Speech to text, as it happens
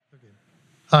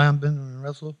Hi, I'm Benjamin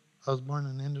Russell. I was born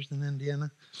in Anderson,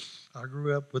 Indiana. I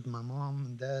grew up with my mom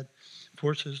and dad,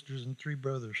 four sisters, and three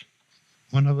brothers.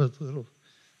 When I was little,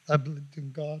 I believed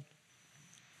in God,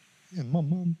 and my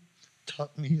mom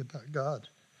taught me about God.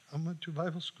 I went to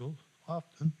Bible school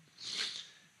often.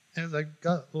 As I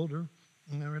got older,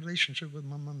 my relationship with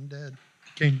my mom and dad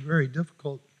became very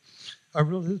difficult. I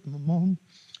realized my mom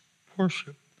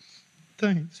worshiped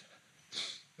things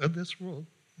of this world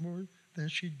more than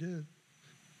she did.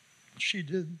 She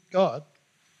did God.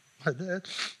 My dad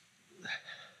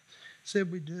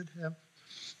said we didn't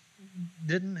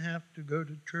have to go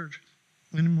to church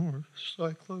anymore, so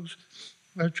I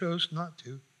chose not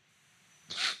to.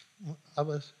 I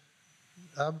was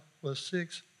I was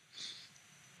six.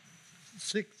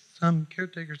 Some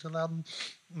caretakers allowed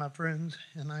my friends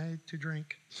and I to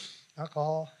drink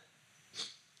alcohol,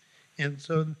 and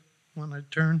so when I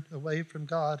turned away from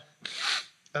God,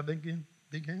 I began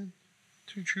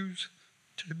to choose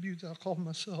to abuse alcohol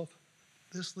myself.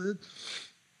 This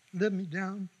led me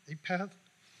down a path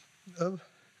of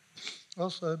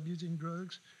also abusing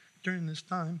drugs. During this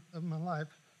time of my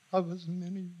life, I was in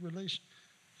many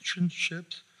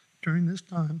relationships during this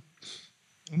time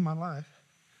in my life.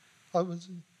 I was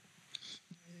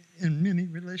in many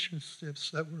relationships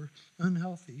that were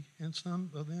unhealthy, and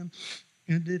some of them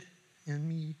ended in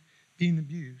me being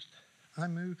abused. I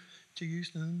moved to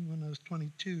Houston when I was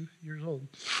 22 years old,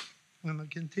 and I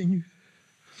continued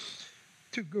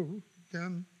to go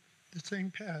down the same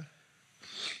path.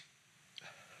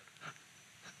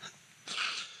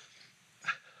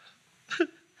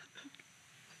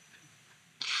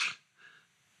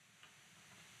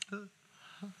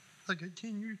 I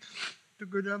continued to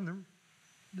go down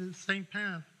the same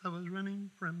path. I was running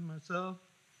from myself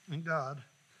and God.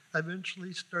 I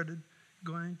eventually started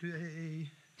going to AA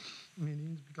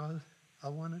meetings because I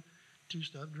wanted to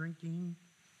stop drinking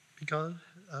because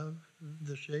of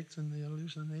the shakes and the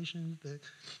hallucinations that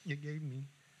it gave me.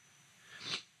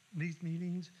 These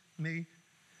meetings made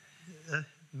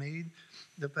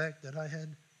the fact that I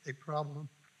had a problem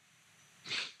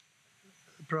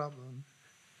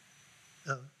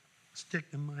stick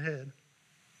in my head.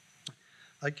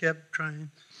 I kept trying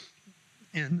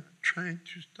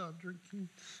to stop drinking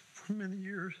for many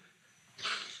years,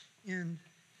 and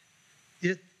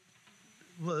it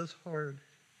was hard.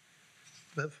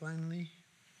 But finally,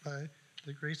 by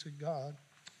the grace of God,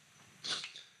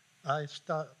 I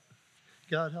stopped.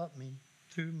 God helped me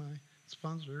through my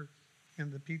sponsor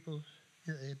and the people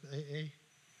in AA.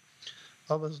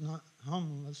 I was not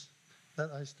homeless,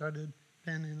 but I started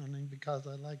panhandling because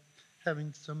I liked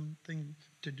having something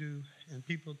to do and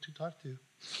people to talk to.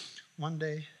 One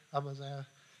day, I was asked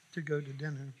to go to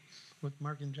dinner with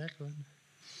Mark and Jacqueline,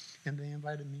 and they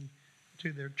invited me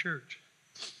to their church.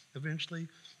 Eventually,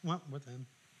 went with them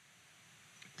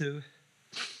to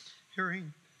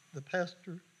hearing the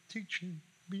pastor teaching,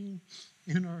 being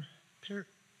in our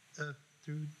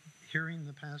through hearing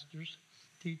the pastor's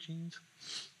teachings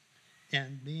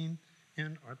and being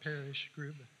in our parish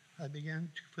group, I began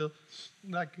to feel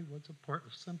like it was a part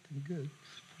of something good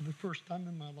for the first time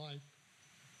in my life.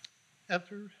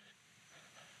 After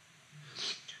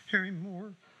hearing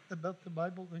more about the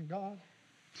Bible and God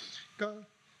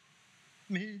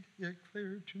made it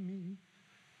clear to me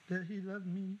that He loved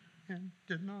me and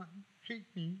did not hate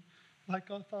me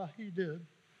like I thought He did.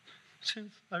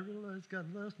 Since I realized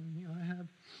God loves me, I have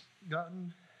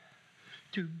gotten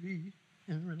to be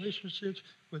in relationships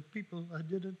with people I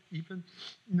didn't even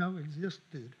know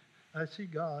existed. I see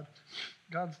God's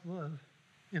love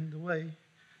in the way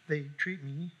they treat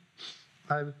me.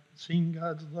 I've seen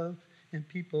God's love in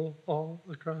people all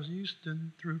across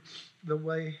Houston through the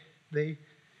way they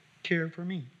care for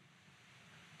me.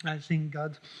 I've seen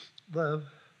God's love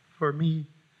for me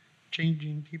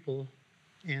changing people,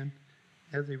 and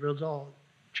as a result,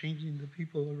 changing the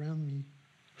people around me.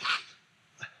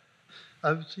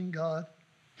 I've seen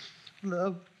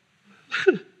love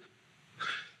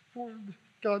for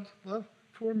God's love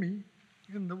for me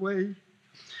in the way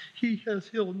He has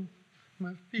healed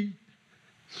my feet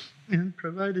and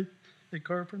provided a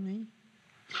car for me.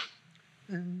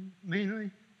 And mainly,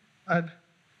 I've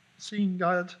seen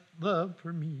God's love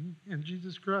for me in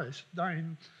Jesus Christ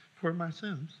dying for my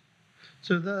sins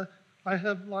so that I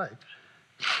have life.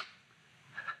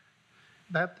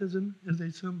 Baptism is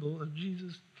a symbol of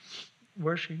Jesus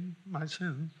washing my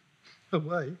sins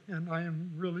away, and I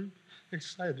am really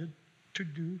excited to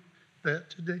do that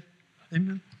today.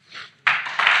 Amen.